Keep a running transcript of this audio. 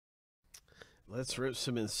Let's rip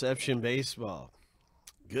some Inception baseball.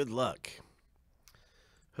 Good luck.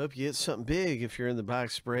 Hope you get something big if you're in the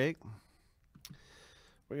box break.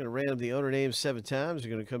 We're going to random the owner name 7 times. We're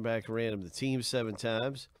going to come back and random the team 7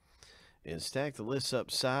 times. And stack the lists up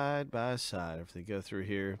side by side. If they go through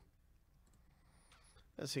here,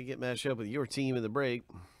 that's how you get matched up with your team in the break.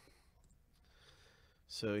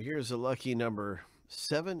 So here's a lucky number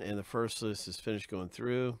 7. And the first list is finished going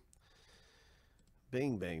through.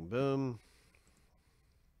 Bing, bang, boom.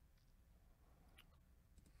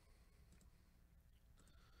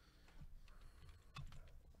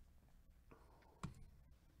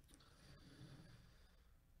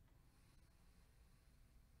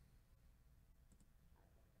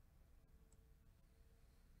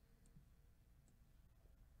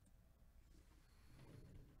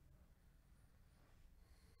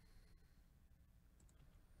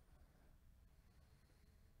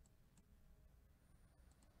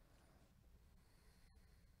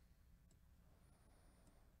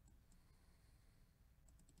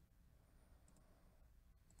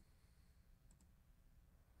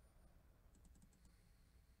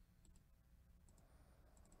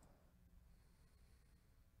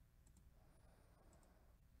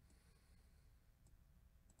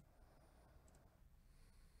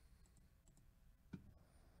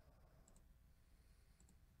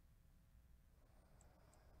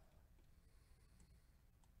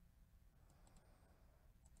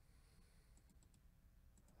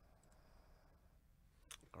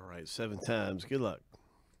 All right, 7 times. Good luck.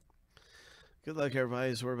 Good luck,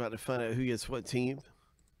 everybody, as we're about to find out who gets what team.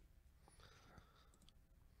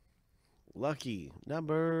 Lucky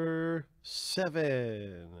number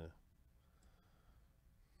 7.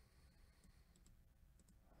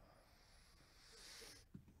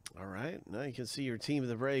 All right, now you can see your team of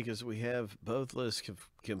the break as we have both lists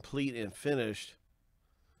complete and finished.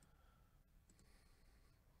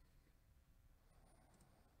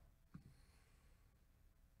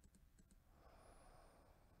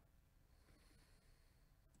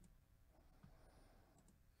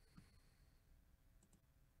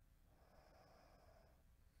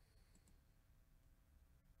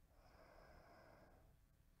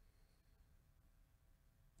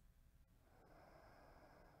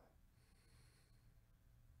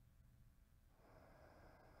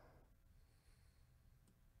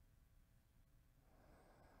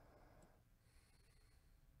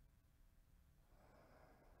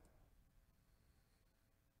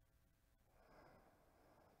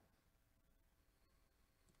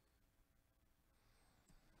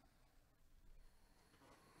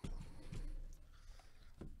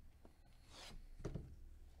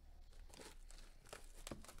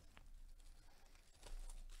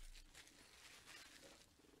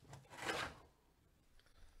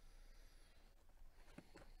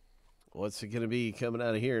 What's it going to be coming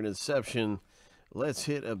out of here in Inception? Let's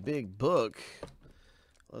hit a big book.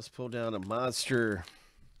 Let's pull down a monster.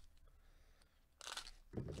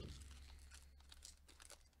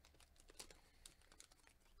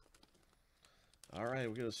 All right,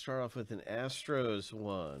 we're going to start off with an Astros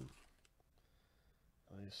one.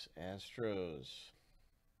 Nice Astros.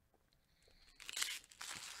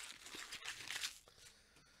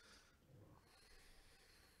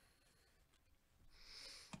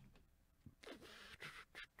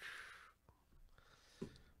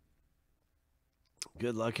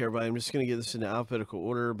 Good luck, everybody. I'm just going to get this in alphabetical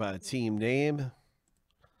order by team name.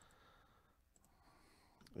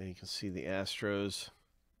 And you can see the Astros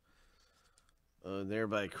there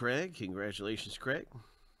by Craig. Congratulations, Craig.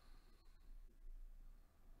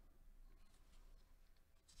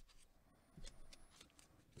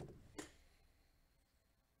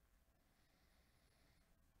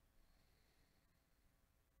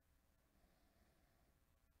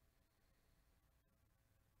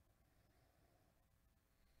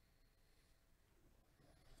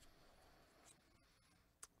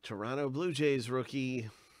 Toronto Blue Jays rookie,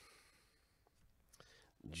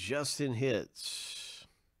 Justin Hitz.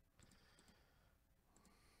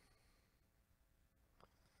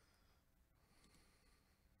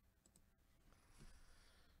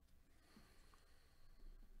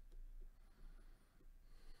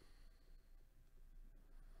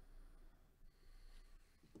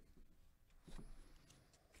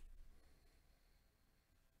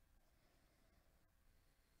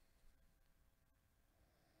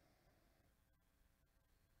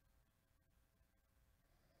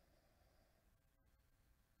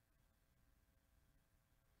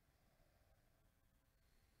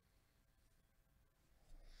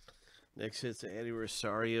 Next hit's Eddie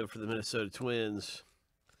Rosario for the Minnesota Twins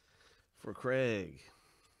for Craig.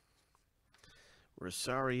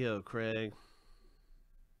 Rosario, Craig.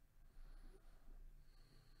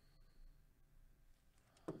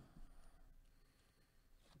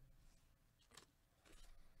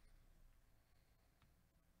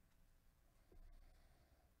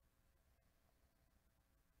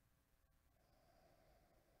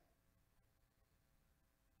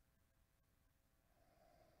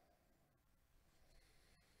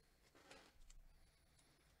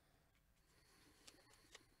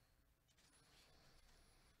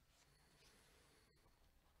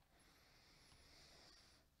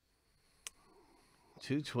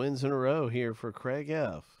 2 twins in a row here for Craig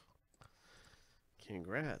F.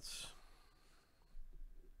 Congrats.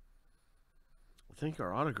 I think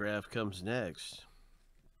our autograph comes next.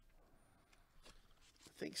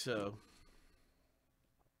 I think so.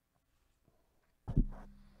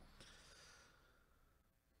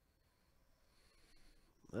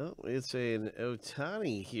 Oh, it's an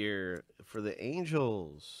Ohtani here for the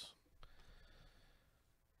Angels.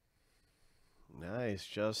 Nice,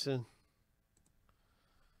 Justin.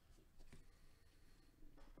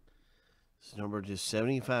 This number just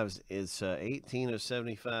 75. It's 18 of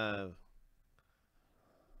 75.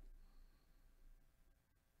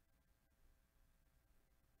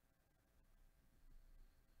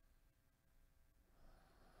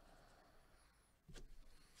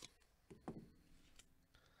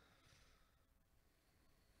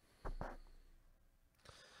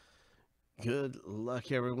 Good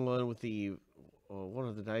luck, everyone, with the one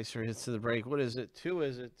of the nicer hits in the break. What is it? 2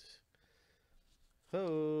 is it?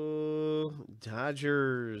 Oh,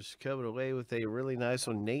 Dodgers coming away with a really nice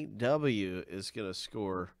one. Nate W. is going to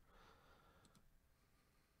score.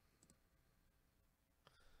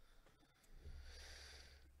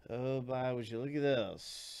 Oh, my. Would you look at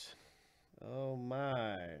this? Oh,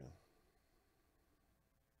 my.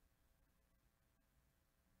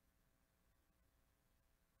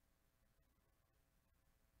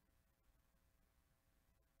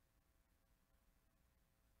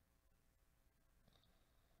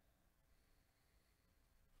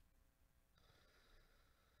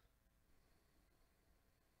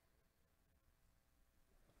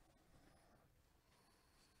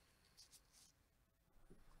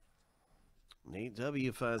 Nate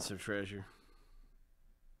W. finds some treasure.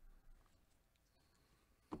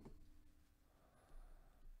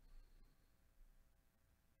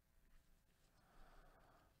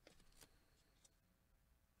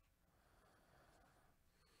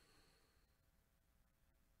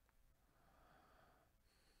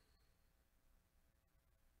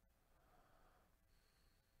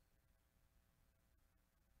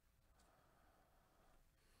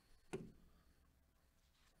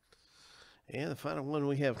 And the final one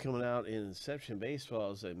we have coming out in Inception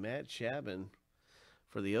Baseball is a Matt Chapman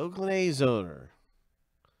for the Oakland A's owner.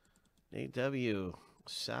 Nate W.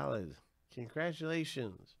 Solid.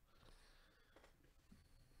 Congratulations.